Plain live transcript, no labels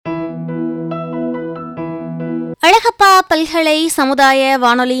அழகப்பா பல்கலை சமுதாய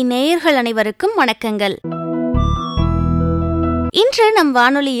வானொலி நேயர்கள் அனைவருக்கும் வணக்கங்கள். இன்று நம்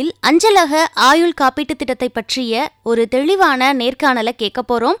வானொலியில் அஞ்சலக ஆயுள் காப்பீட்டு திட்டத்தை பற்றிய ஒரு தெளிவான நேர்காணலை கேட்க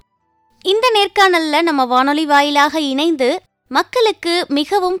போறோம். இந்த நேர்காணல்ல நம்ம வானொலி வாயிலாக இணைந்து மக்களுக்கு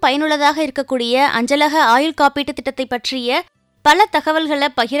மிகவும் பயனுள்ளதாக இருக்கக்கூடிய அஞ்சலக ஆயுள் காப்பீட்டு திட்டத்தை பற்றிய பல தகவல்களை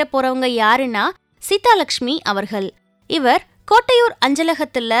பகிர போறவங்க யாருன்னா சீதாலட்சுமி அவர்கள். இவர் கோட்டையூர்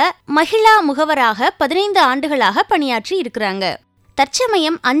அஞ்சலகத்துல மகிழா முகவராக 15 ஆண்டுகளாக பணியாற்றி இருக்கிறாங்க.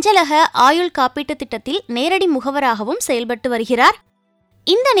 தற்சமயம் அஞ்சலக ஆயுள் காப்பீட்டு திட்டத்தில் நேரடி முகவராகவும் செயல்பட்டு வருகிறார்.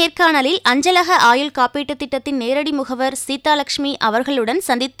 இந்த நேர்காணலில் அஞ்சலக ஆயுள் காப்பீட்டு திட்டத்தின் நேரடி முகவர் சீதாலட்சுமி அவர்களுடன்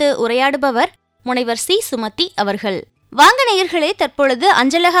சந்தித்து உரையாடுபவர் முனைவர் சி. சுமதி அவர்கள். வாங்க நேயர்களே, தற்பொழுது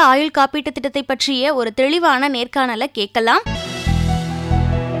அஞ்சலக ஆயுள் காப்பீட்டு திட்டத்தை பற்றிய ஒரு தெளிவான நேர்காணலை கேட்கலாம்.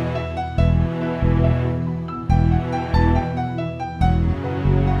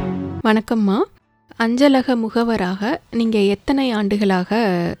 வணக்கம்மா. அஞ்சலக முகவராக நீங்கள் எத்தனை ஆண்டுகளாக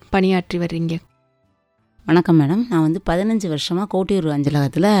பணியாற்றி வர்றீங்க? வணக்கம் மேடம். நான் 15 வருஷமாக கோட்டையூர்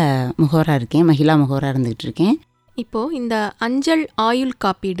அஞ்சலகத்தில் முகவராக இருக்கேன். மகிழா முகவராக இருந்துகிட்டு இருக்கேன். இப்போது இந்த அஞ்சல் ஆயுள்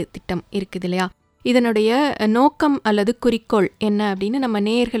காப்பீடு திட்டம் இருக்குது இல்லையா, இதனுடைய நோக்கம் அல்லது குறிக்கோள் என்ன அப்படின்னு நம்ம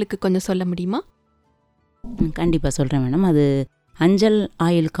நேயர்களுக்கு கொஞ்சம் சொல்ல முடியுமா? கண்டிப்பாக சொல்கிறேன் மேடம். அது அஞ்சல்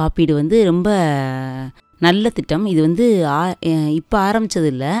ஆயுள் காப்பீடு ரொம்ப நல்ல திட்டம். இது இப்போ ஆரம்பித்தது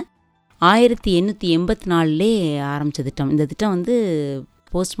இல்லை, 1884 ஆரம்பித்த திட்டம். இந்த திட்டம்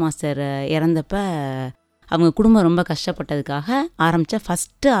போஸ்ட் மாஸ்டர் இறந்தப்ப அவங்க குடும்பம் ரொம்ப கஷ்டப்பட்டதுக்காக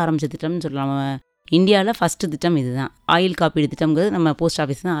ஆரம்பித்த திட்டம்னு சொல்லலாம். இந்தியாவில் ஃபஸ்ட்டு திட்டம் இதுதான். ஆயுள் காப்பீடு திட்டம்ங்கிறது நம்ம போஸ்ட்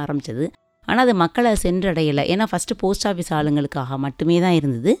ஆஃபீஸ் தான் ஆரம்பித்தது. ஆனால் அது மக்களை சென்றடையலை. ஏன்னா ஃபஸ்ட்டு போஸ்ட் ஆஃபீஸ் ஆளுங்களுக்காக மட்டுமே தான்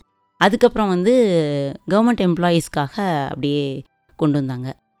இருந்தது. அதுக்கப்புறம் கவர்மெண்ட் எம்ப்ளாயீஸ்க்காக அப்படியே கொண்டு வந்தாங்க.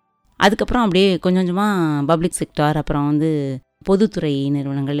 அதுக்கப்புறம் அப்படியே கொஞ்சம் கொஞ்சமாக பப்ளிக் செக்டார், அப்புறம் பொதுத்துறை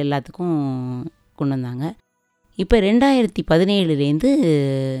நிறுவனங்கள் எல்லாத்துக்கும் கொண்டு வந்தாங்க. இப்போ 2017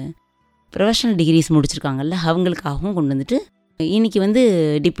 ப்ரொஃபஷனல் டிகிரிஸ் முடிச்சிருக்காங்கல்ல, அவங்களுக்காகவும் கொண்டு வந்துட்டு இன்றைக்கி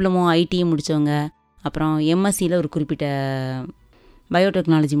டிப்ளமோ ஐடிஐ முடித்தவங்க, அப்புறம் எம்எஸ்சியில் ஒரு குறிப்பிட்ட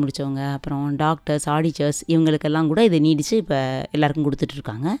பயோடெக்னாலஜி முடித்தவங்க, அப்புறம் டாக்டர்ஸ், ஆடிட்டர்ஸ், இவங்களுக்கெல்லாம் கூட இதை நீடித்து இப்போ எல்லாருக்கும்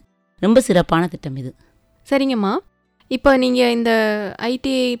கொடுத்துட்ருக்காங்க. ரொம்ப சிறப்பான திட்டம் இது. சரிங்கம்மா. இப்போ நீங்கள் இந்த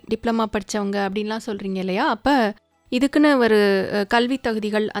ஐடிஐ டிப்ளமா படித்தவங்க அப்படின்லாம் சொல்கிறீங்க இல்லையா, அப்போ இதுக்குன்னு ஒரு கல்வி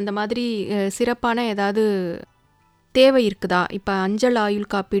தகுதிகள் அந்த மாதிரி சிறப்பான ஏதாவது தேவை இருக்குதா? இப்போ அஞ்சல் ஆயுள்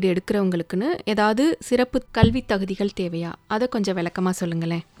காப்பீடு எடுக்கிறவங்களுக்குன்னு ஏதாவது சிறப்பு கல்வி தகுதிகள் தேவையா? அதை கொஞ்சம் விளக்கமாக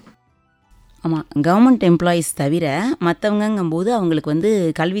சொல்லுங்களேன். ஆமாம், கவர்மெண்ட் எம்ப்ளாயீஸ் தவிர மற்றவங்கங்கும்போது அவங்களுக்கு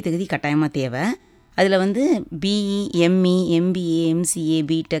கல்வி தகுதி கட்டாயமாக தேவை. அதில் BE, ME, MBA, MCA,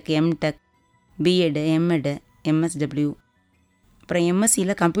 BTech, MTech, BEd, MEd, MSW, அப்புறம்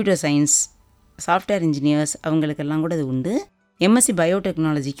எம்எஸ்சியில் கம்ப்யூட்டர் சயின்ஸ், சாஃப்ட்வேர் இன்ஜினியர்ஸ், அவங்களுக்கெல்லாம் கூட அது உண்டு. எம்எஸ்சி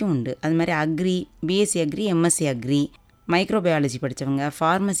பயோடெக்னாலஜிக்கும் உண்டு. அது மாதிரி agri, BSc agri, MSc agri, microbiology படித்தவங்க,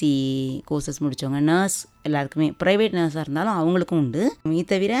 ஃபார்மசி கோர்சஸ் முடித்தவங்க, நர்ஸ், எல்லாருக்குமே ப்ரைவேட் நர்ஸாக இருந்தாலும் அவங்களுக்கும் உண்டு. இது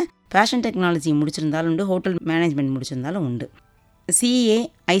தவிர ஃபேஷன் டெக்னாலஜி முடிச்சிருந்தாலும் உண்டு, ஹோட்டல் மேனேஜ்மெண்ட் முடிச்சிருந்தாலும் உண்டு. சிஏ,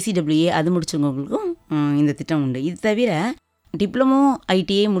 ஐசிடபிள்யூஏ அது முடிச்சவங்களுக்கும் இந்த திட்டம் உண்டு. இது தவிர டிப்ளமோ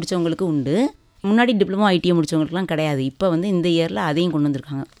ஐடிஐ முடித்தவங்களுக்கும் உண்டு. முன்னாடி டிப்ளமோ ஐடிஐ முடித்தவங்களுக்குலாம் கிடையாது. இப்போ இந்த இயரில் அதையும் கொண்டு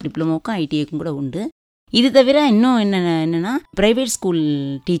வந்திருக்காங்க. டிப்ளமோக்கும் ஐடிஐக்கும் கூட உண்டு. இது தவிர இன்னும் என்னென்னா ப்ரைவேட் ஸ்கூல்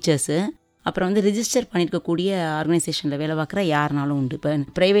டீச்சர்ஸு, அப்புறம் ரிஜிஸ்டர் பண்ணியிருக்கக்கூடிய ஆர்கனைசேஷனில் வேலை பார்க்குற யாருனாலும் உண்டு. இப்போ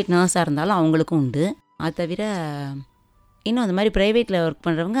ப்ரைவேட் நர்ஸாக இருந்தாலும் அவங்களுக்கும் உண்டு. அது தவிர இன்னும் அந்த மாதிரி ப்ரைவேட்டில் ஒர்க்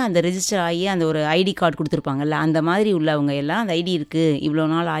பண்ணுறவங்க அந்த ரெஜிஸ்டர் ஆகி அந்த ஒரு ஐடி கார்டு கொடுத்துருப்பாங்கல்ல, அந்த மாதிரி உள்ளவங்க எல்லாம் அந்த ஐடி இருக்குது, இவ்வளோ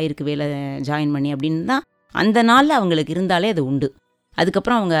நாள் ஆயிருக்கு வேலை ஜாயின் பண்ணி அப்படின்னு தான் அந்த நாளில் அவங்களுக்கு இருந்தாலே அது உண்டு.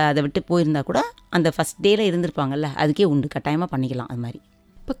 அதுக்கப்புறம் அவங்க அதை விட்டு போயிருந்தா கூட அந்த ஃபஸ்ட் டேயில் இருந்திருப்பாங்கல்ல, அதுக்கே உண்டு, கட்டாயமாக பண்ணிக்கலாம். அது மாதிரி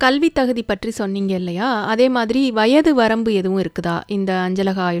இப்போ கல்வி தகுதி பற்றி சொன்னீங்க இல்லையா, அதே மாதிரி வயது வரம்பு எதுவும் இருக்குதா இந்த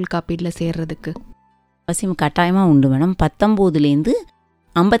அஞ்சலக ஆயுள் காப்பீடில் சேர்றதுக்கு? அவசியம் கட்டாயமாக உண்டு மேடம். 19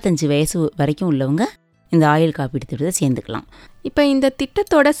 55 வயசு வரைக்கும் உள்ளவங்க இந்த ஆயுள் காப்பீடு திட்டத்தை சேர்ந்துக்கலாம். இப்போ இந்த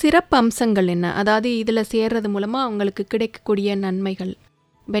திட்டத்தோட சிறப்பு அம்சங்கள் என்ன? அதாவது இதில் சேர்றது மூலமாக அவங்களுக்கு கிடைக்கக்கூடிய நன்மைகள்,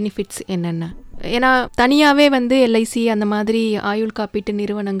 பெனிஃபிட்ஸ் என்னென்ன? ஏன்னா தனியாகவே எல்ஐசி அந்த மாதிரி ஆயுள் காப்பீட்டு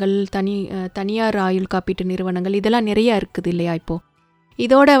நிறுவனங்கள், தனியார் ஆயுள் காப்பீட்டு நிறுவனங்கள் இதெல்லாம் நிறையா இருக்குது இல்லையா? இப்போது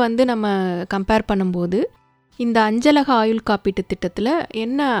இதோட நம்ம கம்பேர் பண்ணும்போது இந்த அஞ்சலக ஆயுள் காப்பீட்டு திட்டத்தில்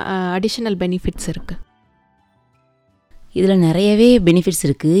என்ன அடிஷ்னல் பெனிஃபிட்ஸ் இருக்குது? இதில் நிறையவே பெனிஃபிட்ஸ்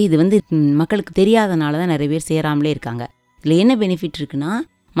இருக்குது. இது மக்களுக்கு தெரியாதனால தான் நிறைய பேர் சேராமலே இருக்காங்க. இதில் என்ன பெனிஃபிட் இருக்குன்னா,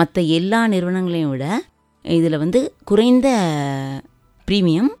 மற்ற எல்லா நிறுவனங்களையும் விட இதில் குறைந்த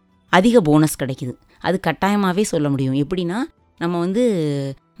ப்ரீமியம், அதிக போனஸ் கிடைக்குது. அது கட்டாயமாகவே சொல்ல முடியும். எப்படின்னா, நம்ம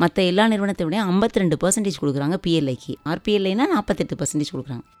மற்ற எல்லா நிறுவனத்தை விட 52% கொடுக்குறாங்க பிஎல்ஐக்கு. ஆர்பிஎல்ஐனா 48%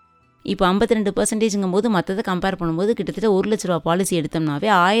 கொடுக்குறாங்க. இப்போ 52%ங்கும் போது மற்றதை கம்பேர் பண்ணும்போது கிட்டத்தட்ட 1 லட்ச ரூபா பாலிசி எடுத்தோம்னாவே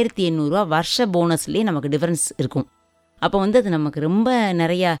 1800 வருஷ போனஸ்லேயே நமக்கு டிஃப்ரென்ஸ் இருக்கும். அப்போ வந்து அது நமக்கு ரொம்ப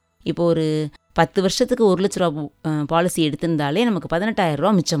நிறையா, இப்போ ஒரு 10 வருஷத்துக்கு 1 லட்ச ரூபா பாலிசி எடுத்திருந்தாலே நமக்கு 18,000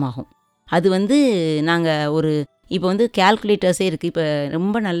 ரூபா மிச்சமாகும். அது வந்து நாங்கள் இப்போ வந்து கேல்குலேட்டர்ஸே இருக்குது. இப்போ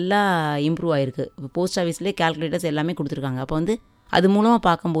ரொம்ப நல்லா இம்ப்ரூவ் ஆகிருக்கு. இப்போ போஸ்ட் ஆஃபீஸ்லேயே கேல்குலேட்டர்ஸ் எல்லாமே கொடுத்துருக்காங்க. அப்போ வந்து அது மூலமாக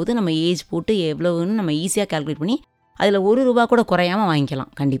பார்க்கும்போது நம்ம ஏஜ் போட்டு எவ்வளோன்னு நம்ம ஈஸியாக கேல்குலேட் பண்ணி அதில் ₹1 கூட குறையாமல்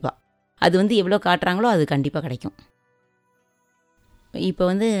வாங்கிக்கலாம். கண்டிப்பாக அது வந்து எவ்வளோ காட்டுறாங்களோ அது கண்டிப்பாக கிடைக்கும். இப்போ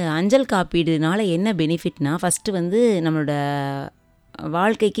வந்து அஞ்சல் காப்பீடுனால என்ன பெனிஃபிட்னா, ஃபஸ்ட்டு வந்து நம்மளோட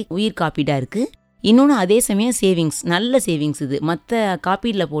வாழ்க்கைக்கு உயிர் காப்பீடாக இருக்குது. இன்னொன்று அதே சமயம் சேவிங்ஸ், நல்ல சேவிங்ஸ். இது மற்ற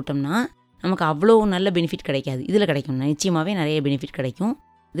காப்பீடில் போட்டோம்னா நமக்கு அவ்வளோ நல்ல பெனிஃபிட் கிடைக்காது. இதில் கிடைக்கும், நிச்சயமாகவே நிறைய பெனிஃபிட் கிடைக்கும்.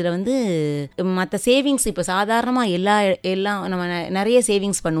 இதில் வந்து மற்ற சேவிங்ஸ் இப்போ சாதாரணமாக எல்லாம் நம்ம நிறைய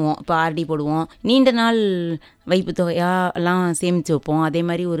சேவிங்ஸ் பண்ணுவோம். இப்போ ஆர்டி போடுவோம், நீண்ட நாள் வைப்பு தொகையாக எல்லாம் சேமித்து வைப்போம். அதே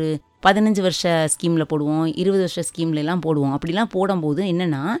மாதிரி ஒரு 15 வருஷ ஸ்கீமில் போடுவோம், 20 வருஷ ஸ்கீம்லலாம் போடுவோம். அப்படிலாம் போடும்போது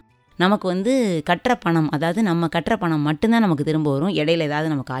என்னென்னா நமக்கு வந்து கட்டுற பணம், அதாவது நம்ம கட்டுற பணம் மட்டும்தான் நமக்கு திரும்ப வரும். இடையில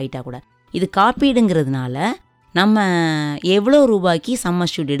ஏதாவது நமக்கு ஆகிட்டா கூட. இது காப்பீடுங்கிறதுனால நம்ம எவ்வளோ ரூபாய்க்கு சம்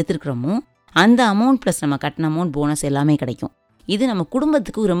அஷ்யூர்ட் எடுத்துருக்கிறோமோ அந்த அமௌண்ட் ப்ளஸ் நம்ம கட்டின அமௌண்ட் போனஸ் எல்லாமே கிடைக்கும். இது நம்ம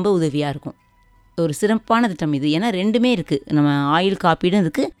குடும்பத்துக்கு ரொம்ப உதவியாக இருக்கும். ஒரு சிறப்பான திட்டம் இது. ஏன்னா ரெண்டுமே இருக்குது, நம்ம ஆயுள் காப்பீடும்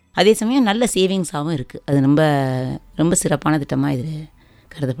இருக்குது, அதே சமயம் நல்ல சேவிங்ஸாகவும் இருக்குது. அது ரொம்ப ரொம்ப சிறப்பான திட்டமாக இது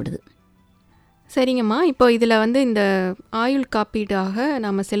கருதப்படுது. சரிங்கம்மா, இப்போ இதில் வந்து இந்த ஆயுள் காப்பீடாக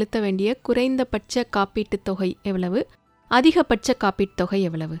நாம் செலுத்த வேண்டிய குறைந்தபட்ச காப்பீட்டு தொகை எவ்வளவு, அதிகபட்ச காப்பீட்டு தொகை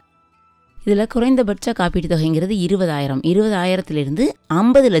எவ்வளவு? இதில் குறைந்தபட்ச காப்பீட்டு தொகைங்கிறது 20,000. 20,000லேருந்து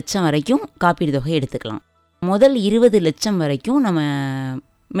 50 லட்சம் வரைக்கும் காப்பீடு தொகை எடுத்துக்கலாம். முதல் 20 லட்சம் வரைக்கும் நம்ம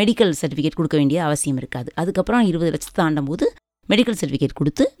மெடிக்கல் சர்டிஃபிகேட் கொடுக்க வேண்டிய அவசியம் இருக்காது. அதுக்கப்புறம் 20 லட்சத்தை தாண்டும் போது மெடிக்கல் சர்டிஃபிகேட்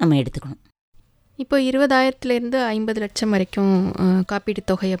கொடுத்து நம்ம எடுத்துக்கணும். இப்போ 20,000லேருந்து 50 லட்சம் வரைக்கும் காப்பீட்டு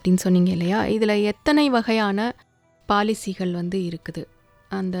தொகை அப்படின்னு சொன்னீங்க இல்லையா? இதில் எத்தனை வகையான பாலிசிகள் வந்து இருக்குது?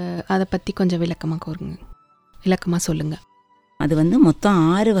 அதை பற்றி கொஞ்சம் விளக்கமாக சொல்லுங்கள். அது வந்து மொத்தம்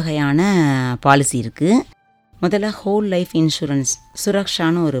 6 வகையான பாலிசி இருக்குது. முதல்ல ஹோல் லைஃப் இன்சூரன்ஸ்,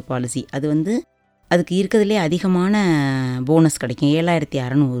 சுரக்ஷான்னு ஒரு பாலிசி. அது வந்து அதுக்கு இருக்கிறதுலே அதிகமான போனஸ் கிடைக்கும்.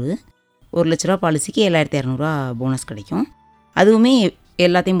 7,600. 1 லட்ச ரூபா பாலிசிக்கு 7,600 போனஸ் கிடைக்கும். அதுவுமே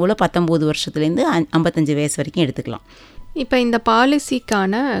எல்லாத்தையும் போல் 19 வருஷத்துலேருந்து 55 வயசு வரைக்கும் எடுத்துக்கலாம். இப்போ இந்த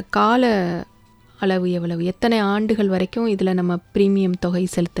பாலிசிக்கான கால அளவு எவ்வளவு? எத்தனை ஆண்டுகள் வரைக்கும் இதில் நம்ம ப்ரீமியம் தொகை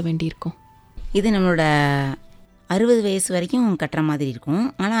செலுத்த வேண்டியிருக்கும்? இது நம்மளோட 60 வயசு வரைக்கும் கட்டுற மாதிரி இருக்கும்.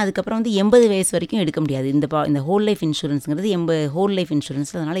 ஆனால் அதுக்கப்புறம் வந்து 80 வயசு வரைக்கும் எடுக்க முடியாது. இந்த ஹோல் லைஃப் இன்சூரன்ஸுங்கிறது ஹோல் லைஃப்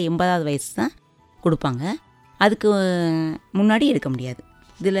இன்சூரன்ஸ், அதனால் 80வது வயசு தான் கொடுப்பாங்க. அதுக்கு முன்னாடி எடுக்க முடியாது.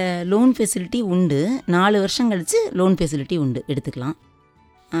 இதில் லோன் ஃபெசிலிட்டி உண்டு. 4 வருஷம் கழித்து லோன் ஃபெசிலிட்டி உண்டு, எடுத்துக்கலாம்.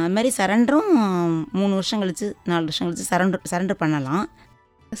 அது மாதிரி சரண்டரும் 3 வருஷம் கழித்து 4 வருஷம் கழித்து சரண்டர் பண்ணலாம்.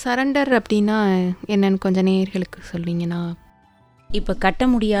 சரண்டர் அப்படின்னா என்னன்னு கொஞ்சம் நேயர்களுக்கு சொல்வீங்கன்னா? இப்போ கட்ட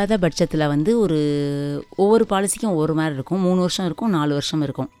முடியாத பட்சத்தில் வந்து ஒவ்வொரு பாலிசிக்கும் ஒவ்வொரு மாதிரி இருக்கும். 3 வருஷம் இருக்கும், 4 வருஷம்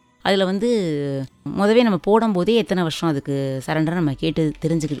இருக்கும். அதில் வந்து முதவே நம்ம போடும்போதே எத்தனை வருஷம் அதுக்கு சரண்டரை நம்ம கேட்டு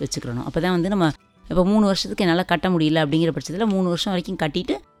தெரிஞ்சுக்கிட்டு வச்சுக்கிறணும். அப்போ தான் வந்து நம்ம இப்போ 3 வருஷத்துக்கு என்னால் கட்ட முடியல அப்படிங்கிற பட்சத்தில் 3 வருஷம் வரைக்கும்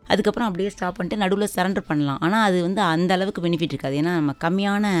கட்டிட்டு அதுக்கப்புறம் அப்படியே ஸ்டாப் பண்ணிட்டு நடுவில் சரண்டர் பண்ணலாம். ஆனால் அது வந்து அந்த அளவுக்கு பெனிஃபிட் இருக்காது. ஏன்னா நம்ம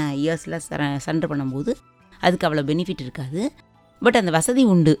கம்மியான இயர்ஸில் சரண்டர் பண்ணும்போது அதுக்கு அவ்வளோ பெனிஃபிட் இருக்காது. பட் அந்த வசதி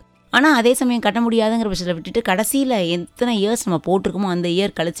உண்டு. ஆனால் அதே சமயம் கட்ட முடியாதுங்கிற பட்சத்தில் விட்டுட்டு கடைசியில் எத்தனை இயர்ஸ் நம்ம போட்டிருக்கோமோ அந்த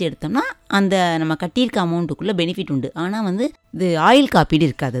இயர் கழிச்சு எடுத்தோம்னா அந்த நம்ம கட்டியிருக்க அமௌண்ட்டுக்குள்ளே பெனிஃபிட் உண்டு. ஆனால் வந்து இது ஆயுள் காப்பீடு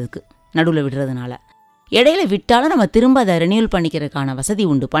இருக்காது அதுக்கு நடுவில் விடுறதுனால. இடையில விட்டாலும் நம்ம திரும்ப அதை ரெனியூவல் பண்ணிக்கிறதுக்கான வசதி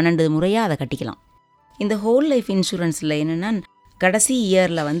உண்டு. 12 முறையாக அதை கட்டிக்கலாம். இந்த ஹோல் லைஃப் இன்சூரன்ஸில் என்னென்னா கடைசி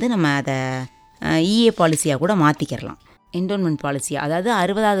இயரில் வந்து நம்ம அதை இஏ பாலிசியாக கூட மாற்றிக்கிறலாம். என்டோன்மெண்ட் பாலிசியாக, அதாவது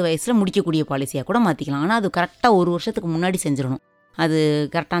 60வது வயசில் முடிக்கக்கூடிய பாலிசியாக கூட மாற்றிக்கலாம். ஆனால் அது கரெக்டாக 1 வருஷத்துக்கு முன்னாடி செஞ்சிடணும். அது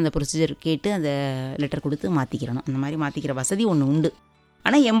கரெக்டாக அந்த ப்ரொசீஜர் கேட்டு அந்த லெட்டர் கொடுத்து மாற்றிக்கிறணும். அந்த மாதிரி மாற்றிக்கிற வசதி ஒன்று உண்டு.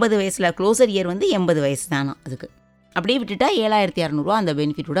 ஆனால் 80 வயசில் க்ளோசர் இயர் வந்து 80 வயசு தானா அதுக்கு. அப்படியே விட்டுட்டா 7,600 அந்த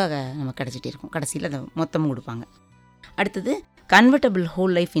பெனிஃபிட்டோட நம்ம கிடச்சிட்டே இருக்கும். கடைசியில் அதை மொத்தமும் கொடுப்பாங்க. அடுத்தது கன்வெர்ட்டபிள்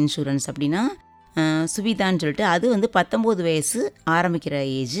ஹோல் லைஃப் இன்சூரன்ஸ் அப்படின்னா சுவிதான்னு சொல்லிட்டு, அது வந்து 19 வயசு ஆரம்பிக்கிற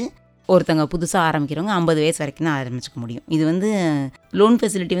ஏஜ். ஒருத்தங்க புதுசாக ஆரம்பிக்கிறவங்க 50 வயசு வரைக்கும் தான் ஆரம்பிச்சிக்க முடியும். இது வந்து லோன்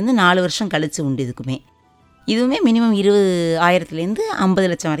ஃபெசிலிட்டி வந்து 4 வருஷம் கழிச்சு உண்டு இதுக்குமே. இதுவுமே மினிமம் 20,000லேருந்து 50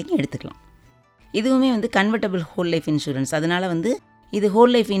 லட்சம் வரைக்கும் எடுத்துக்கலாம். இதுவுமே வந்து கன்வெர்ட்டபிள் ஹோல் லைஃப் இன்சூரன்ஸ். அதனால் வந்து இது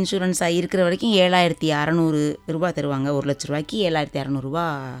ஹோல் லைஃப் இன்சூரன்ஸாக இருக்கிற வரைக்கும் 7,600 தருவாங்க. 1 லட்ச ரூபாய்க்கு 7,600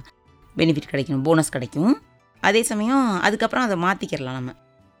 பெனிஃபிட் கிடைக்கும், போனஸ் கிடைக்கும். அதே சமயம் அதுக்கப்புறம் அதை மாற்றிக்கிறலாம், நம்ம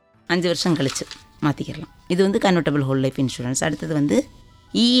 5 வருஷம் கழிச்சு மாற்றிக்கிறலாம். இது வந்து கன்வெர்ட்டபிள் ஹோல் லைஃப் இன்சூரன்ஸ். அடுத்தது வந்து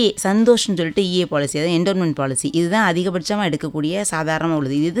இஏ சந்தோஷம்னு சொல்லிட்டு இஏ பாலிசி, அதாவது என்டோன்மெண்ட் பாலிசி. இதுதான் அதிகபட்சமாக எடுக்கக்கூடிய சாதாரணமாக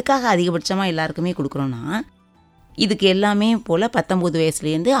உள்ளது. இது எதுக்காக அதிகபட்சமாக எல்லாருக்குமே கொடுக்குறோன்னா, இதுக்கு எல்லாமே போல் 19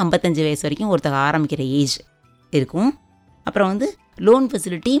 வயசுலேருந்து 55 வயசு வரைக்கும் ஒருத்தர் ஆரம்பிக்கிற ஏஜ் இருக்கும். அப்புறம் வந்து லோன்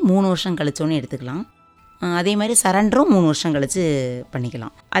ஃபெசிலிட்டி 3 வருஷம் கழிச்சோன்னு எடுத்துக்கலாம். அதே மாதிரி சரண்டரும் 3 வருஷம் கழித்து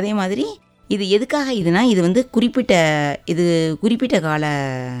பண்ணிக்கலாம். அதே மாதிரி இது எதுக்காக இதுனா, இது வந்து குறிப்பிட்ட கால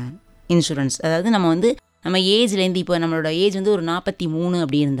இன்சூரன்ஸ். அதாவது நம்ம ஏஜ்லேருந்து, இப்போ நம்மளோட ஏஜ் வந்து ஒரு 43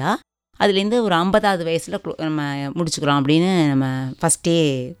 அப்படி இருந்தால் அதுலேருந்து ஒரு 50வது வயசில் நம்ம முடிச்சுக்கலாம் அப்படின்னு நம்ம ஃபஸ்ட்டே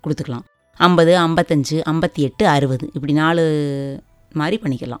கொடுத்துக்கலாம். 50, 55, 58, 60 இப்படி 4 மாதிரி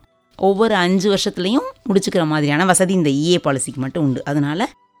பண்ணிக்கலாம். ஒவ்வொரு 5 வருஷத்துலேயும் முடிச்சுக்கிற மாதிரியான வசதி இந்த இஏ பாலிசிக்கு மட்டும் உண்டு. அதனால்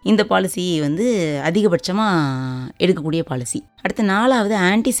இந்த பாலிசி வந்து அதிகபட்சமாக எடுக்கக்கூடிய பாலிசி. அடுத்து 4வது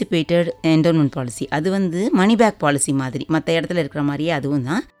ஆன்டிசிபேட்டட் என்டோன்மெண்ட் பாலிசி. அது வந்து மணி பேக் பாலிசி மாதிரி, மற்ற இடத்துல இருக்கிற மாதிரியே அதுவும்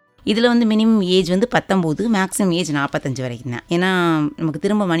தான். இதில் வந்து மினிமம் ஏஜ் வந்து 19, மேக்ஸிமம் ஏஜ் 45 வரைக்கும் தான். ஏன்னா நமக்கு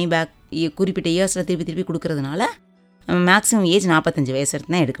திரும்ப மணி பேக் குறிப்பிட்ட இயர்ஸில் திருப்பி கொடுக்கறதுனால மேக்ஸிமம் ஏஜ் 45 வயசு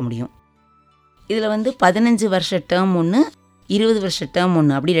வரைக்கும் தான் எடுக்க முடியும். இதில் வந்து 15 வருஷ டேர்ம் ஒன்று, 20 வருஷ டேர்ம்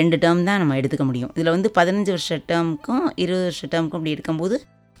ஒன்று, அப்படி 2 டேர்ம் தான் நம்ம எடுத்துக்க முடியும். இதில் வந்து 15 வருஷ டேர்முக்கும் 20 வருஷ டேர்முக்கும் அப்படி எடுக்கும்போது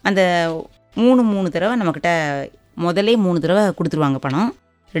அந்த 3 தடவை நம்மக்கிட்ட முதலே 3 தடவை கொடுத்துருவாங்க பணம்.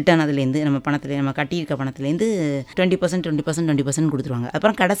 ரிட்டர்ன் அதுலேருந்து நம்ம கட்டியிருக்க பணத்துலேருந்து 20% கொடுத்துருவாங்க.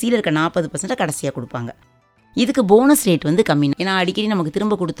 அப்புறம் கடைசியில் இருக்க 40% கடைசியாக கொடுப்பாங்க. இதுக்கு போனஸ் ரேட் வந்து கம்மி. ஏன்னா அடிக்கடி நமக்கு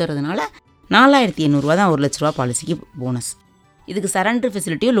திரும்ப கொடுத்துறதுனால 4800 தான் 1 லட்ச ரூபா பாலிசிக்கு போனஸ். இதுக்கு சரண்டர்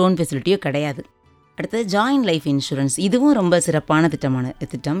ஃபெசிலிட்டியோ லோன் ஃபெசிலிட்டியோ கிடையாது. அடுத்தது ஜாயின்ட் லைஃப் இன்சூரன்ஸ். இதுவும் ரொம்ப சிறப்பான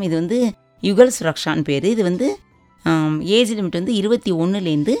திட்டம். இது வந்து யுகல் சுரக்ஷான்னு பேர். இது வந்து ஏஜ் லிமிட் வந்து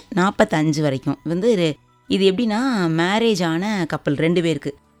 21லேருந்து 45 வரைக்கும். இது எப்படின்னா, மேரேஜ் ஆன கப்பல் 2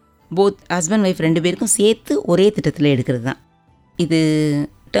 பேருக்கு, போத் ஹஸ்பண்ட் ஒய்ஃப் 2 பேருக்கும் சேர்த்து ஒரே திட்டத்தில் எடுக்கிறது தான். இது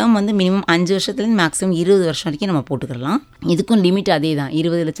டேர்ம் வந்து மினிமம் 5 வருஷத்துலேருந்து மேக்ஸிமம் 20 வருஷம் வரைக்கும் நம்ம போட்டுக்கலாம். இதுக்கும் லிமிட் அதே தான்.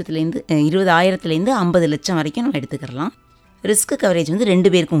 20,000லேருந்து 50 லட்சம் வரைக்கும் நம்ம எடுத்துக்கலாம். ரிஸ்க் கவரேஜ் வந்து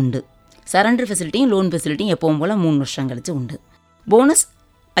 2 பேருக்கும் உண்டு. சரண்டர் ஃபெசிலிட்டியும் லோன் ஃபெசிலிட்டியும் எப்பவும் போல் 3 வருஷம் கழிச்சு உண்டு. போனஸ்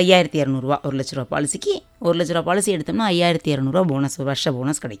 5200 1 லட்ச ரூபா பாலிசிக்கு. 1 லட்ச ரூபா பாலிசி எடுத்தோம்னா 5200 போனஸ், வருஷ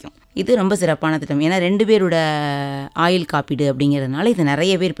போனஸ் கிடைக்கும். இது ரொம்ப சிறப்பான திட்டம். ஏன்னா 2 பேரோட ஆயுள் காப்பீடு அப்படிங்கிறதுனால இது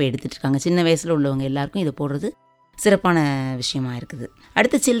நிறைய பேர் இப்போ எடுத்துகிட்டு இருக்காங்க. சின்ன வயசில் உள்ளவங்க எல்லாருக்கும் இதை போடுறது சிறப்பான விஷயமா இருக்குது.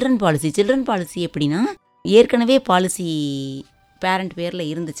 அடுத்து சில்ட்ரன் பாலிசி எப்படின்னா, ஏற்கனவே பாலிசி பேரண்ட் பேரில்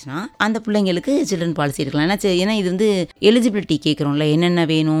இருந்துச்சுன்னா அந்த பிள்ளைங்களுக்கு சில்ட்ரன் பாலிசி எடுக்கலாம். ஏன்னா இது வந்து எலிஜிபிலிட்டி கேட்குறோம்ல, என்னென்ன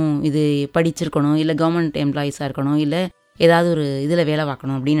வேணும், இது படிச்சிருக்கணும், இல்லை கவர்மெண்ட் எம்ப்ளாயீஸாக இருக்கணும், இல்லை ஏதாவது ஒரு இதில் வேலை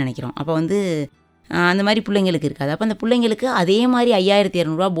பார்க்கணும் அப்படின்னு நினைக்கிறோம். அப்போ வந்து அந்த மாதிரி பிள்ளைங்களுக்கு இருக்காது. அப்போ அந்த பிள்ளைங்களுக்கு அதே மாதிரி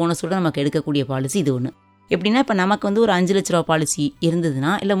 5200 போனஸோடு நமக்கு எடுக்கக்கூடிய பாலிசி இது ஒன்று. எப்படின்னா, இப்போ நமக்கு வந்து ஒரு 5 லட்ச ரூபா பாலிசி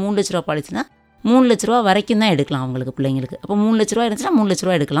இருந்ததுன்னா, இல்லை 3 லட்ச ரூபா பாலிசினா 3 லட்ச ரூபா வரைக்கும் தான் எடுக்கலாம் அவங்களுக்கு, பிள்ளைங்களுக்கு. அப்போ 3 லட்ச ரூபா இருந்துச்சுன்னா 3 லட்ச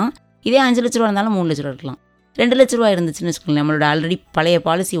ரூபா எடுக்கலாம். இதே 5 லட்ச ரூபா இருந்தாலும் 3 லட்ச ரூபா எடுக்கலாம். 2 லட்ச ரூபா இருந்துச்சுன்னு வச்சுக்கோங்களேன், நம்மளோட ஆல்ரெடி பழைய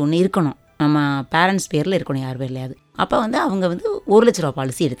பாலிசி ஒன்று இருக்கணும், நம்ம பேரண்ட்ஸ் பேரில் இருக்கணும், யார் பேர்லையாவது. அப்போ வந்து அவங்க வந்து 1 லட்ச ரூபா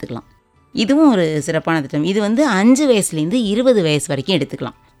பாலிசி எடுத்துக்கலாம். இதுவும் ஒரு சிறப்பான திட்டம். இது வந்து 5 வயசுலேருந்து 20 வயசு வரைக்கும்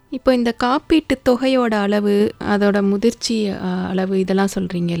எடுத்துக்கலாம். இப்போ இந்த காப்பீட்டு தொகையோட அளவு, அதோட முதிர்ச்சி அளவு இதெல்லாம்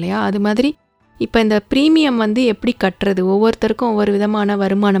சொல்கிறீங்க இல்லையா? அது மாதிரி இப்போ இந்த ப்ரீமியம் வந்து எப்படி கட்டுறது? ஒவ்வொருத்தருக்கும் ஒவ்வொரு விதமான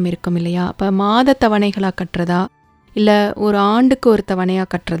வருமானம் இருக்கும் இல்லையா? அப்போ மாத தவணைகளாக கட்டுறதா, இல்லை ஒரு ஆண்டுக்கு ஒரு தவணையாக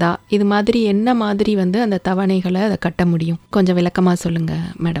கட்டுறதா, இது மாதிரி என்ன மாதிரி வந்து அந்த தவணைகளை அதை கட்ட முடியும்? கொஞ்சம் விளக்கமாக சொல்லுங்கள்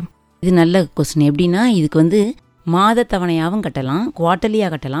மேடம். இது நல்ல கொஸ்டின். எப்படின்னா, இதுக்கு வந்து மாத தவணையாகவும் கட்டலாம்,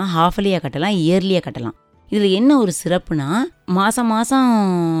 குவார்ட்டர்லியாக கட்டலாம், ஹாஃபலியாக கட்டலாம், இயர்லியாக கட்டலாம். இதில் என்ன ஒரு சிறப்புனா, மாதம்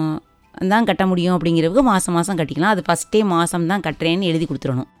தான் கட்ட முடியும் அப்படிங்கிறவங்க மாதம் கட்டிக்கலாம். அது ஃபஸ்ட்டே மாதம் தான் கட்டுறேன்னு எழுதி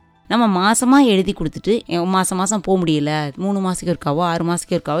கொடுத்துடணும். நம்ம மாதமாக எழுதி கொடுத்துட்டு மாதம் போக முடியல, 3 மாதத்துக்கு இருக்காவோ 6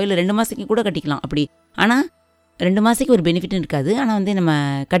 மாதத்துக்கு இருக்காவோ இல்லை 2 மாதத்துக்கு கூட கட்டிக்கலாம் அப்படி. ஆனால் 2 மாதத்துக்கு ஒரு பெனிஃபிட்டும் இருக்காது. ஆனால் வந்து நம்ம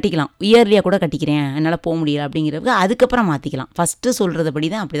கட்டிக்கலாம், இயர்லியாக கூட கட்டிக்கிறேன், என்னால் போக முடியல அப்படிங்கிறவங்க அதுக்கப்புறம் மாற்றிக்கலாம். ஃபஸ்ட்டு சொல்கிறதபடி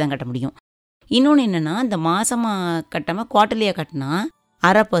தான் அப்படி தான் கட்ட முடியும். இன்னொன்று என்னென்னா, இந்த மாதமாக கட்டாமல் குவார்ட்டர்லியாக கட்டினா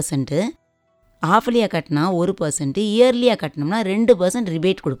 0.5%, ஹாஃபலியாக கட்டினா 1%, இயர்லியாக கட்டினோம்னா 2%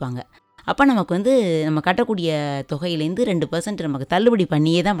 ரிபேட் கொடுப்பாங்க. அப்போ நமக்கு வந்து நம்ம கட்டக்கூடிய தொகையிலேருந்து 2% நமக்கு தள்ளுபடி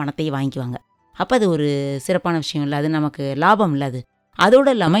பண்ணியே தான் பணத்தையே வாங்கிக்குவாங்க. அப்போ அது ஒரு சிறப்பான விஷயம் இல்லை, அது நமக்கு லாபம் இல்லை. அது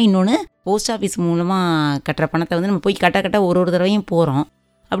அதோடு இல்லாமல் இன்னொன்று, போஸ்ட் ஆஃபீஸ் மூலமாக கட்டுற பணத்தை வந்து நம்ம போய் கட்ட ஒரு தடவையும் போகிறோம்.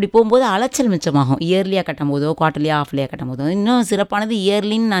 அப்படி போகும்போது அலைச்சல் மிச்சமாகும். இயர்லியாக கட்டும் போதோ குவார்ட்டர்லியாக ஹாஃபலியாக கட்டும் போதோ. இன்னும் சிறப்பானது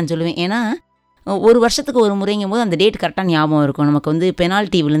இயர்லின்னு நான் சொல்லுவேன். ஏன்னா ஒரு வருஷத்துக்கு ஒரு முறைங்கும் போது அந்த டேட் கரெக்டாக ஞாபகம் இருக்கும். நமக்கு வந்து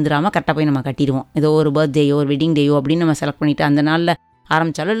பெனால்ட்டி விழுந்துடாமல் கரெக்டாக போய் நம்ம கட்டிடுவோம். ஏதோ ஒரு பர்த்டேயோ ஒரு வெட்டிங் டேயோ அப்படின்னு நம்ம செலக்ட் பண்ணிவிட்டு அந்த நாளில்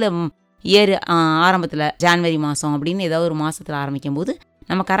ஆரம்பித்தாலும், இல்லை இயர் ஆரம்பத்தில் ஜான்வரி மாதம் அப்படின்னு ஏதாவது ஒரு மாதத்தில் ஆரம்பிக்கும் போது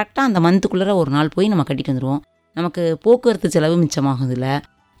நம்ம கரெக்டாக அந்த மந்த்துக்குள்ளே ஒரு நாள் போய் நம்ம கட்டிட்டு வந்துடுவோம். நமக்கு போக்குவரத்து செலவு மிச்சமாகும். இதில்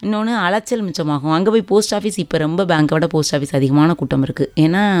இன்னொன்று அலைச்சல் மிச்சமாகும். அங்கே போய் போஸ்ட் ஆஃபீஸ், இப்போ ரொம்ப பேங்கை விட போஸ்ட் ஆஃபீஸ் அதிகமான கூட்டம் இருக்குது.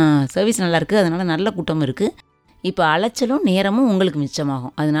 ஏன்னா சர்வீஸ் நல்லாயிருக்கு, அதனால் நல்ல கூட்டம் இருக்குது. இப்போ அலைச்சலும் நேரமும் உங்களுக்கு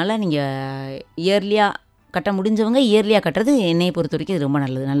மிச்சமாகும். அதனால் நீங்கள் இயர்லியாக கட்ட முடிஞ்சவங்க இயர்லியாக கட்டுறது என்னையை பொறுத்த வரைக்கும் இது ரொம்ப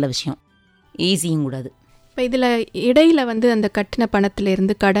நல்லது, நல்ல விஷயம், ஈஸியும் கூடாது. இப்போ இதில் இடையில் வந்து அந்த கட்டின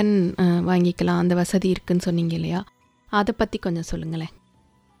பணத்திலேருந்து கடன் வாங்கிக்கலாம் அந்த வசதி இருக்குன்னு சொன்னீங்க இல்லையா, அதை பற்றி கொஞ்சம் சொல்லுங்களேன்.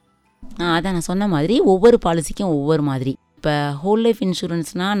 அதான் நான் சொன்ன மாதிரி ஒவ்வொரு பாலிசிக்கும் ஒவ்வொரு மாதிரி. இப்போ ஹோல் லைஃப்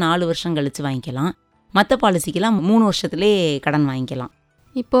இன்சூரன்ஸ்னால் 4 வருஷம் கழித்து வாங்கிக்கலாம், மற்ற பாலிசிக்கெல்லாம் 3 வருஷத்துலேயே கடன் வாங்கிக்கலாம்.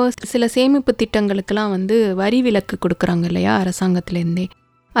 இப்போது சில சேமிப்பு திட்டங்களுக்கெல்லாம் வந்து வரி விலக்கு கொடுக்குறாங்க இல்லையா அரசாங்கத்திலேருந்தே,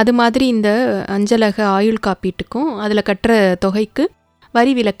 அது மாதிரி இந்த அஞ்சலக ஆயுள் காப்பீட்டுக்கும் அதில் கட்டுற தொகைக்கு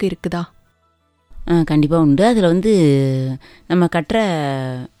வரி விலக்கு இருக்குதா? கண்டிப்பாக உண்டு. அதில் வந்து நம்ம கட்டுற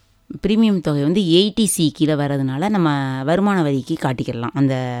ப்ரீமியம் தொகை வந்து 80C கீழே வர்றதுனால நம்ம வருமான வரிக்கு காட்டிக்கலாம்,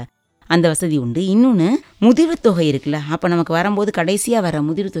 அந்த வசதி உண்டு. இன்னொன்று முதிர்வு தொகை இருக்குல்ல, அப்போ நமக்கு வரும்போது கடைசியாக வர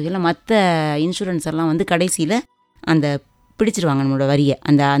முதிர்வு தொகையில் மற்ற இன்சூரன்ஸ் எல்லாம் வந்து கடைசியில் அந்த பிடிச்சிருவாங்க நம்மளோட வரியை,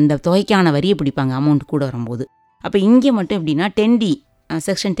 அந்த தொகைக்கான வரியை பிடிப்பாங்க அமௌண்ட் கூட வரும்போது. அப்போ இங்கே மட்டும் எப்படின்னா 10D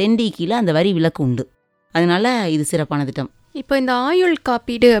செக்ஷன் 10D கீழே அந்த வரி விலக்கு உண்டு. அதனால இது சிறப்பான திட்டம். இப்போ இந்த ஆயுள்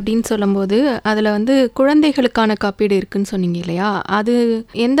காப்பீடு அப்படின்னு சொல்லும்போது அதில் வந்து குழந்தைகளுக்கான காப்பீடு இருக்குன்னு சொன்னீங்க இல்லையா, அது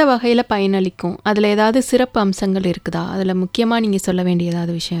எந்த வகையில் பயனளிக்கும்? அதில் ஏதாவது சிறப்பு அம்சங்கள் இருக்குதா? அதில் முக்கியமாக நீங்கள் சொல்ல வேண்டிய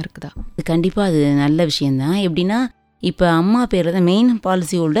ஏதாவது விஷயம் இருக்குதா? கண்டிப்பாக அது நல்ல விஷயந்தான். எப்படின்னா இப்போ அம்மா பேரில் தான் மெயின்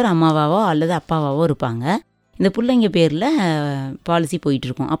பாலிசி ஹோல்டர் அம்மாவாவோ அல்லது அப்பாவாவோ இருப்பாங்க. இந்த பிள்ளைங்க பேரில் பாலிசி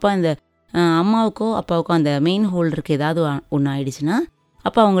போயிட்டுருக்கும். அப்போ அந்த அம்மாவுக்கோ அப்பாவுக்கோ அந்த மெயின் ஹோல்டருக்கு ஏதாவது ஒன்று ஆயிடுச்சுன்னா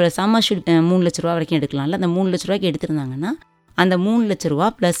அப்போ அவங்கள சம்மர்ஷூட் 3 லட்ச ரூபா வரைக்கும் எடுக்கலாம்ல. அந்த 3 லட்ச ரூபாய்க்கு எடுத்திருந்தாங்கன்னா அந்த 3 லட்ச ரூபா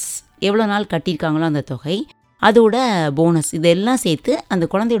ப்ளஸ் எவ்வளோ நாள் கட்டியிருக்காங்களோ அந்த தொகை, அதோட போனஸ் இதெல்லாம் சேர்த்து அந்த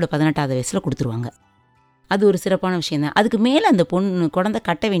குழந்தையோட 18வது வயசில் கொடுத்துருவாங்க. அது ஒரு சிறப்பான விஷயந்தான். அதுக்கு மேலே அந்த குழந்தை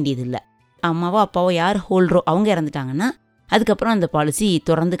கட்ட வேண்டியது இல்லை. அம்மாவோ அப்பாவோ யார் ஹோல்டரோ அவங்க இறந்துட்டாங்கன்னா அதுக்கப்புறம் அந்த பாலிசி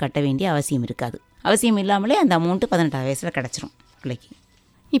தொடர்ந்து கட்ட வேண்டிய அவசியம் இருக்காது. அவசியம் இல்லாமலே அந்த அமௌண்ட்டு 18வது வயசில் கிடச்சிரும் பிள்ளைக்கு.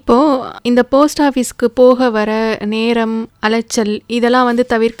 இப்போது இந்த போஸ்ட் ஆஃபீஸ்க்கு போக வர நேரம் அலைச்சல் இதெல்லாம் வந்து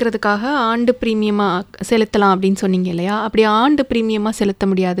தவிர்க்கிறதுக்காக ஆண்டு ப்ரீமியமாக செலுத்தலாம் அப்படின்னு சொன்னீங்க இல்லையா, அப்படி ஆண்டு ப்ரீமியமாக செலுத்த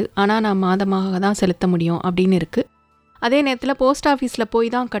முடியாது, ஆனால் நான் மாதமாக தான் செலுத்த முடியும் அப்படின்னு இருக்குது. அதே நேரத்தில் போஸ்ட் ஆஃபீஸில்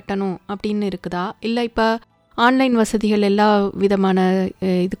போய் தான் கட்டணும் அப்படின்னு இருக்குதா? இல்லை இப்போ ஆன்லைன் வசதிகள் எல்லா விதமான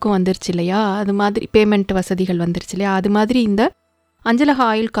இதுக்கும் வந்துருச்சு இல்லையா, அது மாதிரி பேமெண்ட் வசதிகள் வந்துருச்சு இல்லையா, அது மாதிரி இந்த அஞ்சலக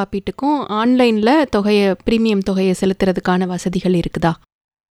ஆயுள் காப்பீட்டுக்கும் ஆன்லைனில் ப்ரீமியம் தொகையை செலுத்துறதுக்கான வசதிகள் இருக்குதா?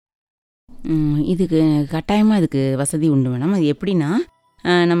 இதுக்கு கட்டாயமாக இதுக்கு வசதி உண்டு மேடம். அது எப்படின்னா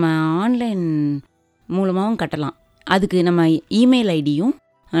நம்ம ஆன்லைன் மூலமாகவும் கட்டலாம். அதுக்கு நம்ம இமெயில் ஐடியும்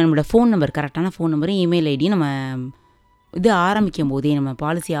நம்மளோட ஃபோன் நம்பர், கரெக்டான ஃபோன் நம்பரும் இமெயில் ஐடியும் நம்ம ஆரம்பிக்கும் போதே, நம்ம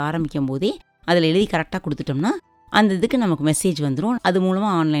பாலிசி ஆரம்பிக்கும் போதே அதில் எழுதி கரெக்டாக கொடுத்துட்டோம்னா அந்த இதுக்கு நமக்கு மெசேஜ் வந்துடும். அது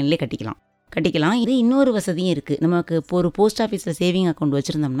மூலமாக ஆன்லைன்லேயே கட்டிக்கலாம். இது இன்னொரு வசதியும் இருக்குது. நமக்கு இப்போ ஒரு போஸ்ட் ஆஃபீஸில் சேவிங் அக்கௌண்ட்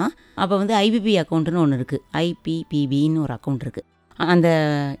வச்சுருந்தோம்னா அப்போ வந்து ஐபிபி அக்கௌண்ட்டுன்னு ஒன்று இருக்குது, ஐபிபிபின்னு ஒரு அக்கௌண்ட் இருக்குது, அந்த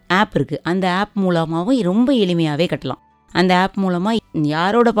ஆப் இருக்குது. அந்த ஆப் மூலமாகவும் ரொம்ப எளிமையாகவே கட்டலாம். அந்த ஆப் மூலமாக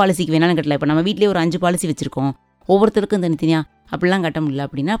யாரோட பாலிசிக்கு வேணாலும் கட்டலாம். இப்போ நம்ம வீட்டிலே ஒரு 5 பாலிசி வச்சுருக்கோம், ஒவ்வொருத்தருக்கும் தனித்தனியாக அப்படிலாம் கட்ட முடியல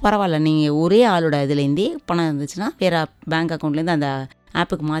அப்படின்னா பரவாயில்ல, நீங்கள் ஒரே ஆளோட இதுலேருந்தே பணம் இருந்துச்சுன்னா வேறு பேங்க் அக்கௌண்ட்லேருந்து அந்த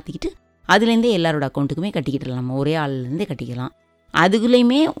ஆப்புக்கு மாற்றிக்கிட்டு அதுலேருந்தே எல்லாரோட அக்கௌண்ட்டுக்குமே கட்டிக்கிட்டலாம். நம்ம ஒரே ஆள்லேருந்தே கட்டிக்கலாம்.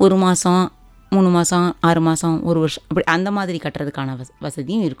 அதுக்குள்ளேயுமே 1 மாதம் 3 மாதம் 6 மாதம் 1 வருஷம் அப்படி அந்த மாதிரி கட்டுறதுக்கான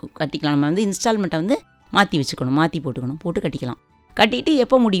வசதியும் இருக்கும். கட்டிக்கலாம். நம்ம வந்து இன்ஸ்டால்மெண்ட்டை வந்து மாற்றி வச்சுக்கணும், போட்டு கட்டிக்கலாம். கட்டிட்டு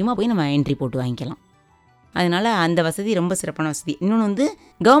எப்போ முடியுமோ போய் நம்ம என்ட்ரி போட்டு வாங்கிக்கலாம். அதனால் அந்த வசதி ரொம்ப சிறப்பான வசதி. இன்னொன்று வந்து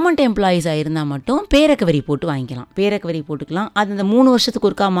கவர்மெண்ட் எம்ப்ளாயீஸாக இருந்தால் மட்டும் பேரக்கவரி போட்டு வாங்கிக்கலாம். பேரக்கவரி போட்டுக்கலாம். அது அந்த 3 வருஷத்துக்கு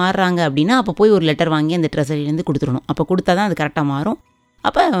ஒருக்கா மாறுறாங்க அப்படின்னா அப்போ போய் ஒரு லெட்டர் வாங்கி அந்த ட்ரெஸரிலேருந்து கொடுத்துடணும். அப்போ கொடுத்தா தான் அது கரெக்டாக மாறும்.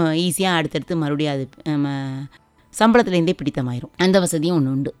 அப்போ ஈஸியாக அடுத்தடுத்து மறுபடியும் அது நம்ம சம்பளத்துலேருந்தே பிடித்தமாயிரும். அந்த வசதியும்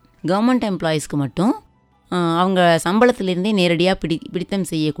ஒன்று உண்டு. கவர்மெண்ட் எம்ப்ளாயீஸ்க்கு மட்டும் அவங்க சம்பளத்திலேருந்தே நேரடியாக பிடித்தம்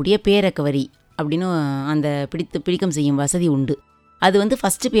செய்யக்கூடிய பேரக்கவரி அப்படின்னு அந்த பிடிக்கம் செய்யும் வசதி உண்டு. அது வந்து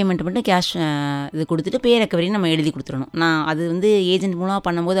ஃபஸ்ட்டு பேமெண்ட் மட்டும் கேஷ் இது கொடுத்துட்டு பே ரெக்கவரி நம்ம எழுதி கொடுத்துடணும். அது வந்து ஏஜென்ட் மூலமாக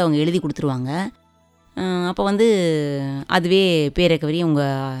பண்ணும்போது அவங்க எழுதி கொடுத்துருவாங்க. அப்போ வந்து அதுவே பே ரெக்கவரி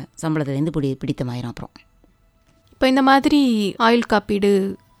உங்கள் சம்பளத்துலேருந்து பிடித்தமாயிரும். அப்புறம் இப்போ இந்த மாதிரி ஆயுள் காப்பீடு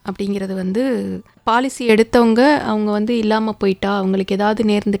அப்படிங்கிறது வந்து பாலிசி எடுத்தவங்க அவங்க வந்து இல்லாமல் போயிட்டா, அவங்களுக்கு ஏதாவது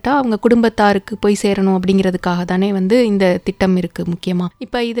நேர்ந்துட்டா அவங்க குடும்பத்தாருக்கு போய் சேரணும் அப்படிங்கிறதுக்காக தானே வந்து இந்த திட்டம் இருக்குது முக்கியமாக.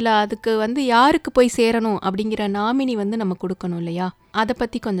 இப்போ இதில் அதுக்கு வந்து யாருக்கு போய் சேரணும் அப்படிங்கிற நாமினி வந்து நம்ம கொடுக்கணும் இல்லையா, அதை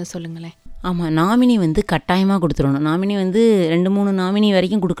பற்றி கொஞ்சம் சொல்லுங்களேன். ஆமாம், நாமினி வந்து கட்டாயமாக கொடுத்துடணும். நாமினி வந்து 2-3 நாமினி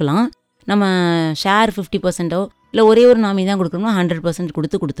வரைக்கும் கொடுக்கலாம். நம்ம ஷேர் 50%ஓ இல்லை ஒரே ஒரு நாமினி தான் கொடுக்கணும்னா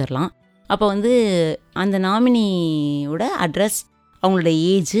 100% கொடுத்துடலாம். அப்போ வந்து அந்த நாமினியோட அட்ரஸ், அவங்களோட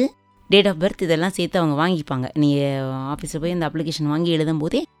ஏஜ், டேட் ஆஃப் பர்த் இதெல்லாம் சேர்த்து அவங்க வாங்கிப்பாங்க. நீங்கள் ஆஃபீஸில் போய் அந்த அப்ளிகேஷன் வாங்கி எழுதும்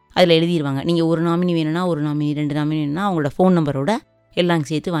போதே அதில் எழுதிடுவாங்க. நீங்கள் ஒரு நாமினி வேணும்னா ஒரு நாமினி, 2 நாமினி வேணும்னா அவங்களோட ஃபோன் நம்பரோட எல்லாம்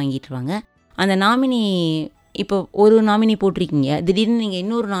சேர்த்து வாங்கிட்டுருவாங்க. அந்த நாமினி இப்போ ஒரு நாமினி போட்டிருக்கீங்க, திடீர்னு நீங்கள்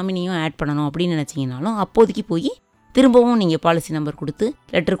இன்னொரு நாமினியும் ஆட் பண்ணணும் அப்படின்னு நினச்சிங்கனாலும் அப்போதைக்கு போய் திரும்பவும் நீங்கள் பாலிசி நம்பர் கொடுத்து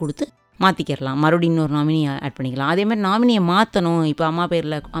லெட்டர் கொடுத்து மாற்றிக்கிறலாம். மறுபடியும் இன்னொரு நாமினி ஆட் பண்ணிக்கலாம். அதே மாதிரி நாமினியை மாற்றணும், இப்போ அம்மா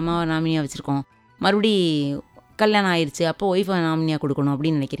பேரில் அம்மாவை நாமினியாக வச்சுருக்கோம், மறுபடி கல்யாணம் ஆயிடுச்சு, அப்போ ஒய்ஃபை நாமினியாக கொடுக்கணும்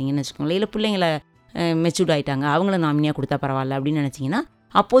அப்படின்னு நினைக்கிறீங்கன்னு வச்சுக்கோங்களேன். இல்லை பிள்ளைங்கள மெச்சூர்ட் ஆகிட்டாங்க, அவங்கள நாமினியாக கொடுத்தா பரவாயில்ல அப்படின்னு நினச்சிங்கன்னா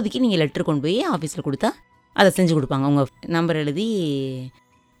அப்போதைக்கு நீங்கள் லெட்டர் கொண்டு போய் ஆஃபீஸில் கொடுத்தா அதை செஞ்சு கொடுப்பாங்க. உங்கள் நம்பர் எழுதி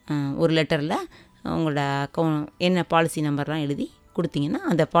ஒரு லெட்டரில் உங்களோட என்ன பாலிசி நம்பர்லாம் எழுதி கொடுத்தீங்கன்னா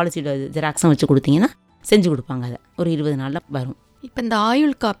அந்த பாலிசியோட ஜெராக்ஸும் வச்சு கொடுத்தீங்கன்னா செஞ்சு கொடுப்பாங்க. அதை ஒரு 20 நாளில் வரும். இப்போ இந்த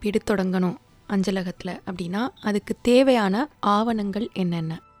ஆயுள் காப்பீடு தொடங்கணும் அஞ்சலகத்தில் அப்படின்னா அதுக்கு தேவையான ஆவணங்கள்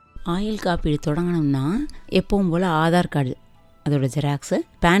என்னென்ன? ஆயுள் காப்பீடு தொடங்கணும்னா எப்பவும் போல் ஆதார் கார்டு அதோட ஜெராக்ஸு,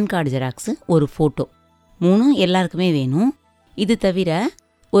 பேன் கார்டு ஜெராக்ஸு, ஒரு ஃபோட்டோ, 3 எல்லாருக்குமே வேணும். இது தவிர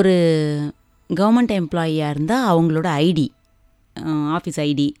ஒரு கவர்மெண்ட் எம்ப்ளாயியாக இருந்தால் அவங்களோட ID, office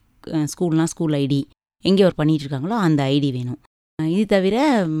ID, ஸ்கூல்னால் school ID, எங்கே ஒர்க் பண்ணிகிட்டு இருக்காங்களோ அந்த ஐடி வேணும். இது தவிர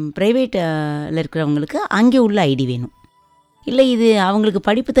ப்ரைவேட்டில் இருக்கிறவங்களுக்கு அங்கே உள்ள ஐடி வேணும். இல்லை இது அவங்களுக்கு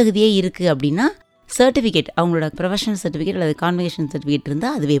படிப்பு தகுதியே இருக்குது அப்படின்னா சர்டிஃபிகேட், அவங்களோட ப்ரொஃபஷனல் சர்டிஃபிகேட் அல்லது கான்வகேஷன் சர்டிஃபிகேட்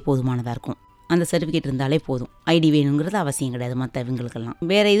இருந்தால் அதுவே போதுமானதாக இருக்கும். அந்த சர்டிஃபிகேட் இருந்தாலே போதும். ஐடி வேணுங்கிறது அவசியம் கிடையாது மற்ற இவங்களுக்கெல்லாம்.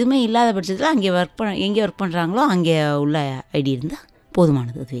 வேறு எதுவுமே இல்லாத பட்சத்தில் அங்கே எங்கே ஒர்க் பண்ணுறாங்களோ அங்கே உள்ள ஐடி இருந்தால்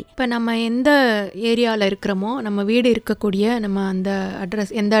போதுமானது. அதுவே இப்போ நம்ம எந்த ஏரியாவில் இருக்கிறோமோ, நம்ம வீடு இருக்கக்கூடிய நம்ம அந்த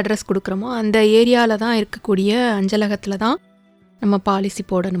அட்ரஸ், எந்த அட்ரஸ் கொடுக்குறோமோ அந்த ஏரியாவில் தான் இருக்கக்கூடிய அஞ்சலகத்தில் தான் நம்ம பாலிசி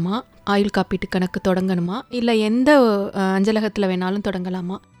போடணுமா, ஆயுள் காப்பீட்டு கணக்கு தொடங்கணுமா, இல்லை எந்த அஞ்சலகத்தில் வேணாலும்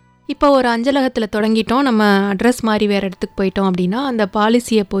தொடங்கலாமா? இப்போ ஒரு அஞ்சலகத்தில் தொடங்கிட்டோம், நம்ம அட்ரஸ் மாதிரி வேறு இடத்துக்கு போயிட்டோம் அப்படின்னா அந்த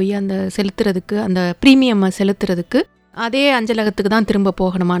பாலிசியை போய் அந்த செலுத்துறதுக்கு, அந்த ப்ரீமியமை செலுத்துறதுக்கு அதே அஞ்சலகத்துக்கு தான் திரும்ப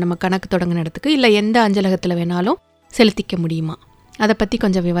போகணுமா நம்ம கணக்கு தொடங்கின இடத்துக்கு, இல்லை எந்த அஞ்சலகத்தில் வேணாலும் செலுத்திக்க முடியுமா? அதை பற்றி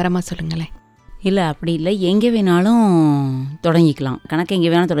கொஞ்சம் விவரமாக சொல்லுங்களேன். இல்லை அப்படி இல்லை, எங்கே வேணாலும் தொடங்கிக்கலாம், கணக்கு எங்கே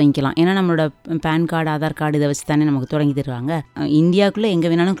வேணாலும் தொடங்கிக்கலாம். ஏன்னா நம்மளோட பேன் கார்டு, ஆதார் கார்டு இதை வச்சு தானே நமக்கு தொடங்கி தருவாங்க. இந்தியாவுக்குள்ளே எங்கே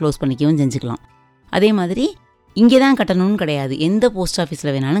வேணாலும் க்ளோஸ் பண்ணிக்கவும் செஞ்சுக்கலாம். அதே மாதிரி இங்கே தான் கட்டணும்னு கிடையாது, எந்த போஸ்ட்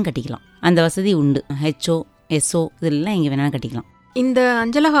ஆஃபீஸில் வேணாலும் கட்டிக்கலாம், அந்த வசதி உண்டு. ஹெச்ஓ, எஸ்ஓ இதெல்லாம் எங்கே வேணாலும் கட்டிக்கலாம். இந்த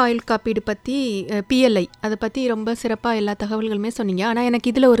அஞ்சலக ஆயுள் காப்பீடு பற்றி, பிஎல்ஐ, அதை பற்றி ரொம்ப சிறப்பாக எல்லா தகவல்களுமே சொன்னீங்க. ஆனால்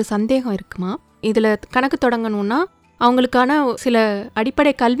எனக்கு இதில் ஒரு சந்தேகம் இருக்குமா? இதில் கணக்கு தொடங்கணும்னா அவங்களுக்கான சில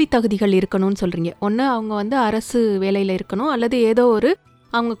அடிப்படை கல்வி தகுதிகள் இருக்கணும்னு சொல்கிறீங்க. ஒன்று அவங்க அரசு வேலையில் இருக்கணும், அல்லது ஏதோ ஒரு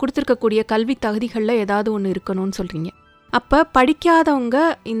அவங்க கொடுத்துருக்கக்கூடிய கல்வி தகுதிகளில் ஏதாவது ஒன்று இருக்கணும்னு சொல்கிறீங்க. அப்போ படிக்காதவங்க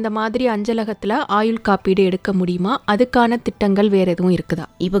இந்த மாதிரி அஞ்சலகத்தில் ஆயுள் காப்பீடு எடுக்க முடியுமா? அதுக்கான திட்டங்கள் வேறு எதுவும் இருக்குதா?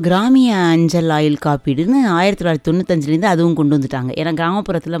 இப்போ கிராமிய அஞ்சல் ஆயுள் காப்பீடுன்னு 1995 அதுவும் கொண்டு வந்துட்டாங்க. ஏன்னா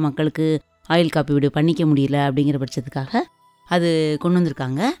கிராமப்புறத்தில் மக்களுக்கு ஆயுள் காப்பீடு பண்ணிக்க முடியல அப்படிங்கிற பட்சத்துக்காக அது கொண்டு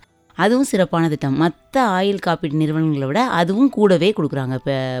வந்திருக்காங்க. அதுவும் சிறப்பான திட்டம். மற்ற ஆயுள் காப்பீடு நிறுவனங்களை விட அதுவும் கூடவே கொடுக்குறாங்க.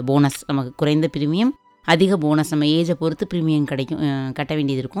 இப்போ போனஸ், நமக்கு குறைந்த ப்ரீமியம், அதிக போனஸ், நம்ம ஏஜை பொறுத்து ப்ரீமியம் கிடைக்கும், கட்ட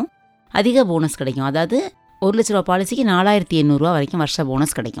வேண்டியது இருக்கும், அதிக போனஸ் கிடைக்கும். அதாவது 1 லட்ச ரூபா பாலிசிக்கு 4800 வரைக்கும் வருஷ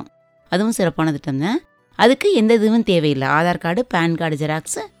போனஸ் கிடைக்கும். அதுவும் சிறப்பான திட்டம் தான். அதுக்கு எந்த இதுவும் தேவையில்லை. Aadhaar card, pan card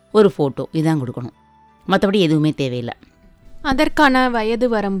xerox, ஒரு ஃபோட்டோ இதுதான் கொடுக்கணும், மற்றபடி எதுவுமே தேவையில்லை. அதற்கான வயது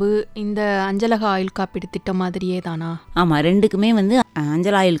வரம்பு இந்த அஞ்சலக ஆயுள் காப்பீடு திட்டம் மாதிரியே தானா? ஆமாம், ரெண்டுக்குமே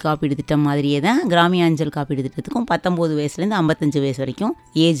அஞ்சல் ஆயுள் காப்பீடு திட்டம் மாதிரியே தான். கிராமிய அஞ்சல் காப்பீடு திட்டத்துக்கும் 19 வயசுலேருந்து 55 வயசு வரைக்கும்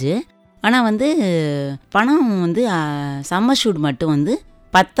ஏஜு. ஆனால் பணம் சம்மர்ஷூட் மட்டும்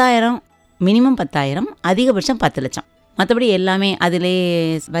 10,000, மினிமம் 10,000, அதிகபட்சம் 10 லட்சம். மற்றபடி எல்லாமே அதிலே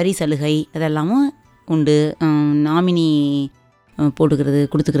வரி சலுகை அதெல்லாமும் உண்டு. நாமினி போட்டுக்கிறது,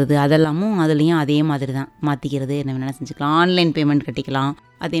 கொடுத்துக்கிறது அதெல்லாமும் அதுலேயும் அதே மாதிரி தான். மாற்றிக்கிறது என்ன வேணாலும் செஞ்சுக்கலாம். ஆன்லைன் பேமெண்ட் கட்டிக்கலாம்.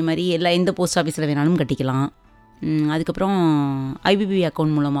 அதே மாதிரி எந்த போஸ்ட் ஆஃபீஸில் வேணாலும் கட்டிக்கலாம். அதுக்கப்புறம் ஐபிபி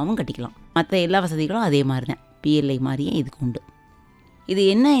அக்கௌண்ட் மூலமாகவும் கட்டிக்கலாம். மற்ற எல்லா வசதிகளும் அதே மாதிரி தான், பிஎல்ஐ மாதிரியே இதுக்கு உண்டு. இது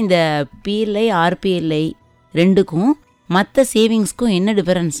என்ன, இந்த பிஎல்ஐ ஆர்பிஎல்ஐ ரெண்டுக்கும் மற்ற சேவிங்ஸ்க்கும் என்ன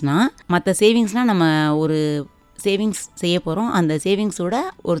டிஃபரன்ஸ்னால், மற்ற சேவிங்ஸ்னால் நம்ம ஒரு சேவிங்ஸ் செய்ய போகிறோம், அந்த சேவிங்ஸோட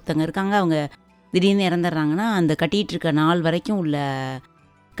ஒருத்தங்க இருக்காங்க, அவங்க திடீர்னு இறந்துடுறாங்கன்னா அந்த கட்டிகிட்டு இருக்க நாள் வரைக்கும் உள்ள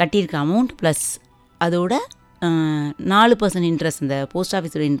கட்டியிருக்க அமௌண்ட் ப்ளஸ் அதோட 4% இன்ட்ரெஸ்ட், இந்த போஸ்ட்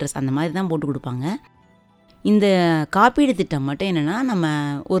ஆஃபீஸோட இன்ட்ரெஸ்ட் அந்த மாதிரி தான் போட்டு கொடுப்பாங்க. இந்த காப்பீடு திட்டம் மட்டும் என்னென்னா, நம்ம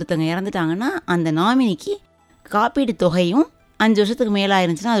ஒருத்தங்க இறந்துட்டாங்கன்னா அந்த நாமினிக்கு காப்பீடு தொகையும் 5 வருஷத்துக்கு மேலே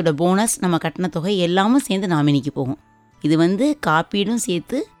ஆயிருந்துச்சுன்னா அதோட போனஸ், நம்ம கட்டின தொகை எல்லாமும் சேர்ந்து நாமினிக்கு போகும். இது காப்பீடும்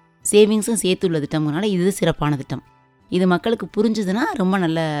சேர்த்து சேவிங்ஸும் சேர்த்து உள்ள திட்டம்னால இது சிறப்பான திட்டம். இது மக்களுக்கு புரிஞ்சுதுன்னா ரொம்ப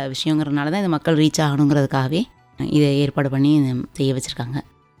நல்ல விஷயங்கிறதுனால தான் இது மக்கள் ரீச் ஆகணுங்கிறதுக்காகவே இதை ஏற்பாடு பண்ணி செய்ய வச்சுருக்காங்க.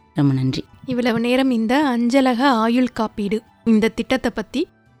 ரொம்ப நன்றி. இவ்வளவு நேரம் இந்த அஞ்சலக ஆயுள் காப்பீடு இந்த திட்டத்தை பற்றி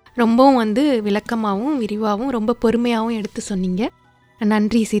ரொம்பவும் விளக்கமாகவும் விரிவாகவும் ரொம்ப பொறுமையாகவும் எடுத்து சொன்னீங்க.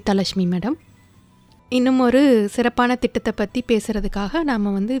 நன்றி சீதாலட்சுமி மேடம். இன்னும் ஒரு சிறப்பான திட்டத்தை பற்றி பேசுகிறதுக்காக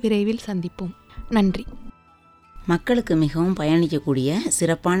நாம் விரைவில் சந்திப்போம். நன்றி. மக்களுக்கு மிகவும் பயனளிக்கக்கூடிய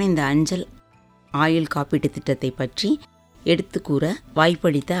சிறப்பான இந்த அஞ்சல் ஆயுள் காப்பீட்டு திட்டத்தை பற்றி எடுத்து கூற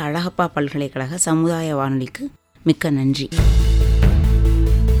வாய்ப்பளித்த அழகப்பா பல்கலைக்கழக சமுதாய வானொலிக்கு மிக்க நன்றி.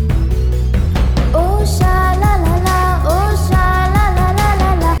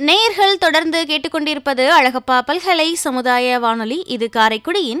 நேயர்கள் நீங்கள் தொடர்ந்து கேட்டுக்கொண்டிருப்பது அழகப்பா பல்கலை சமுதாய வானொலி. இது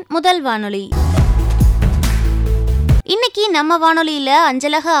காரைக்குடியின் முதல் வானொலி. இன்னைக்கு நம்ம வானொலியில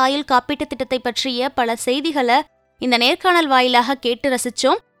அஞ்சலக ஆயுள் காப்பீட்டு திட்டத்தை பற்றிய பல செய்திகளை இந்த நேர்காணல் வாயிலாக கேட்டு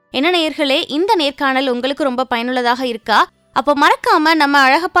ரசிச்சோம். என்ன நேயர்களே, இந்த நேர்காணல் உங்களுக்கு ரொம்ப பயனுள்ளதாக இருக்கா? அப்போ மறக்காம நம்ம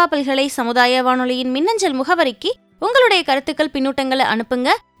அழகப்பா பல்கலை சமுதாய வானொலியின் மின்னஞ்சல் முகவரிக்கு உங்களுடைய கருத்துக்கள், பின்னூட்டங்களை அனுப்புங்க.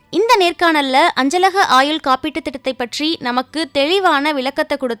 இந்த நேர்காணல்ல அஞ்சலக ஆயுள் காப்பீட்டு திட்டத்தை பற்றி நமக்கு தெளிவான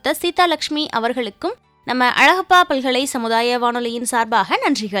விளக்கத்தை கொடுத்த சீதாலட்சுமி அவர்களுக்கும் நம்ம அழகப்பா பல்கலை சமுதாய வானொலியின் சார்பாக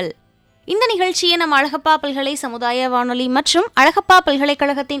நன்றிகள். இந்த நிகழ்ச்சியை நம்ம அழகப்பா பல்கலை சமுதாய வானொலி மற்றும் அழகப்பா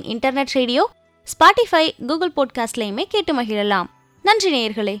பல்கலைக்கழகத்தின் இன்டர்நெட் ரேடியோ, ஸ்பாட்டிஃபை, கூகுள் பாட்காஸ்ட்லையுமே கேட்டு மகிழலாம். நன்றி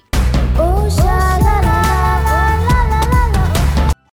நேயர்களே.